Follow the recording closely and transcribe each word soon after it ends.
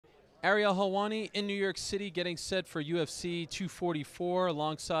Ariel Helwani in New York City getting set for UFC 244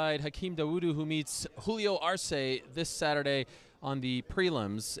 alongside Hakeem Dawodu, who meets Julio Arce this Saturday on the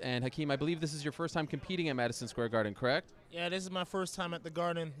prelims. And Hakeem, I believe this is your first time competing at Madison Square Garden, correct? Yeah, this is my first time at the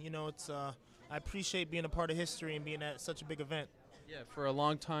Garden. You know, I appreciate being a part of history and being at such a big event. Yeah, for a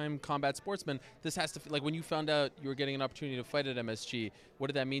long-time combat sportsman, this has to like when you found out you were getting an opportunity to fight at MSG. What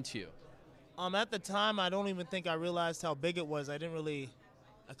did that mean to you? At the time, I don't even think I realized how big it was. I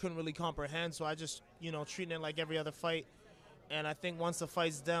couldn't really comprehend, so I just, treating it like every other fight. And I think once the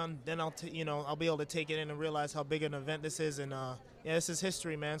fight's done, then I'll be able to take it in and realize how big an event this is. And yeah, this is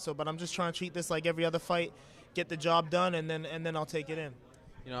history, man. But I'm just trying to treat this like every other fight, get the job done, and then I'll take it in.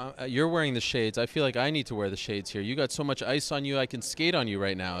 You're wearing the shades. I feel like I need to wear the shades here. You got so much ice on you, I can skate on you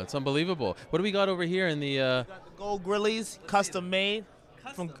right now. It's unbelievable. What do we got over here in the? We got the gold grillies, custom made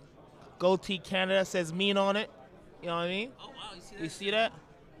from Goatee Canada. Says mean on it. You know what I mean? Oh wow, you see that?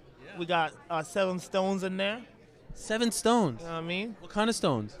 Yeah. We got 7 stones in there. 7 stones. You know what I mean? What kind of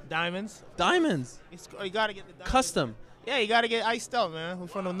stones? Diamonds. Diamonds. You gotta get the diamonds. Custom. Yeah, you gotta get iced out, man. We're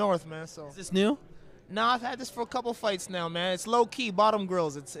from the north, man. So. Is this new? No, I've had this for a couple fights now, man. It's low key, bottom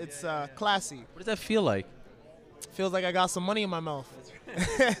grills. It's classy. What does that feel like? Feels like I got some money in my mouth.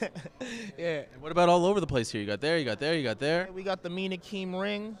 Yeah. And what about all over the place here? You got there, you got there, you got there. Yeah, we got the Hakeem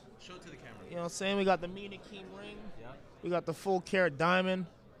ring. Show it to the camera. You know what I'm saying? We got the Hakeem ring. Yeah. We got the full carat diamond.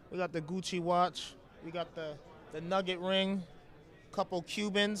 We got the Gucci watch. We got the nugget ring. Couple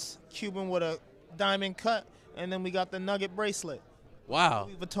Cuban with a diamond cut, and then we got the nugget bracelet. Wow.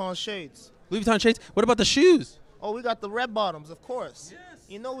 Louis Vuitton shades. Louis Vuitton shades. What about the shoes? Oh, we got the red bottoms, of course. Yes.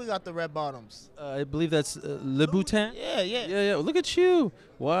 You know we got the red bottoms. I believe that's Le Boutin. Yeah. Look at you.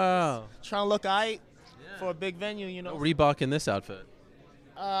 Wow. Trying to look aight for a big venue, you know. No Reebok in this outfit.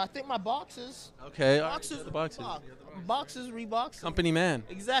 I think my boxes. Okay. Boxes. The boxes. Boxes, Reeboks. Company man.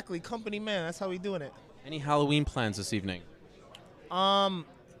 Exactly, company man. That's how we doing it. Any Halloween plans this evening?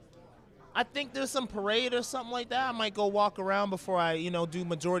 I think there's some parade or something like that. I might go walk around before I, do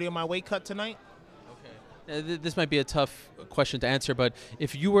majority of my weight cut tonight. Okay. This might be a tough question to answer, but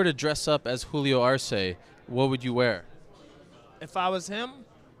if you were to dress up as Julio Arce, what would you wear? If I was him,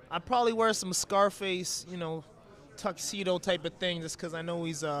 I'd probably wear some Scarface, tuxedo type of thing, just because I know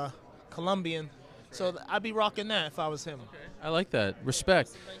he's Colombian. So I'd be rocking that if I was him. Okay. I like that.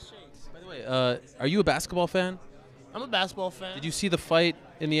 Respect. By the way, are you a basketball fan? I'm a basketball fan. Did you see the fight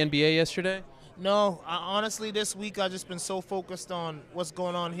in the NBA yesterday? No. Honestly, this week I've just been so focused on what's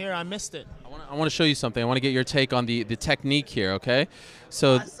going on here, I missed it. I want to show you something. I want to get your take on the technique here, okay?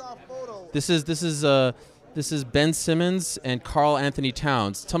 So I saw photos. This is Ben Simmons and Karl-Anthony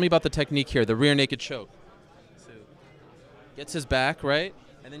Towns. Tell me about the technique here, the rear naked choke. So gets his back, right?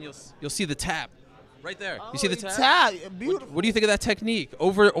 And then you'll see the tap. Right there. You see the tap? Beautiful. What do you think of that technique?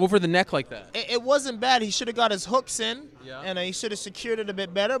 Over the neck like that? It wasn't bad. He should have got his hooks in, yeah. And he should have secured it a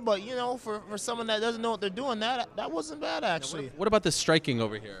bit better. But, for someone that doesn't know what they're doing, that wasn't bad, actually. What about the striking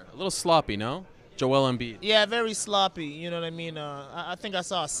over here? A little sloppy, no? Joel Embiid. Yeah, very sloppy. You know what I mean? I think I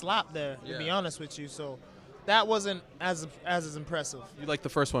saw a slap there, to be honest with you. So that wasn't as impressive. You like the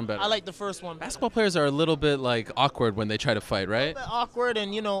first one better? I like the first one better. Basketball players are a little bit awkward when they try to fight, right? A little bit awkward,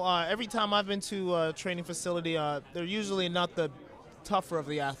 and every time I've been to a training facility, they're usually not the tougher of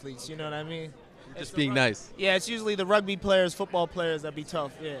the athletes. You know what I mean? Just being nice. Yeah, it's usually the rugby players, football players that be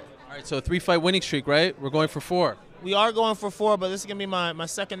tough. Yeah. All right, so a 3-fight winning streak, right? We're going for 4. We are going for 4, but this is gonna be my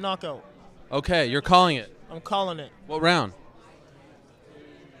second knockout. Okay, you're calling it. I'm calling it. What round?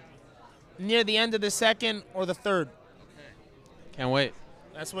 Near the end of the second or the third. Can't wait.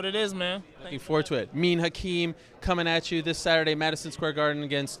 That's what it is, man. Looking forward to it. Mean Hakeem coming at you this Saturday, Madison Square Garden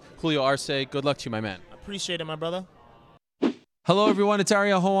against Julio Arce. Good luck to you, my man. Appreciate it, my brother. Hello, everyone. It's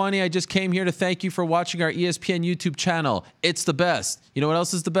Ariel Helwani. I just came here to thank you for watching our ESPN YouTube channel. It's the best. You know what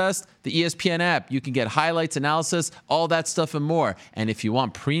else is the best? The ESPN app. You can get highlights, analysis, all that stuff and more. And if you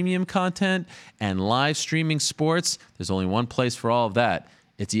want premium content and live streaming sports, there's only one place for all of that.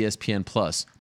 It's ESPN Plus.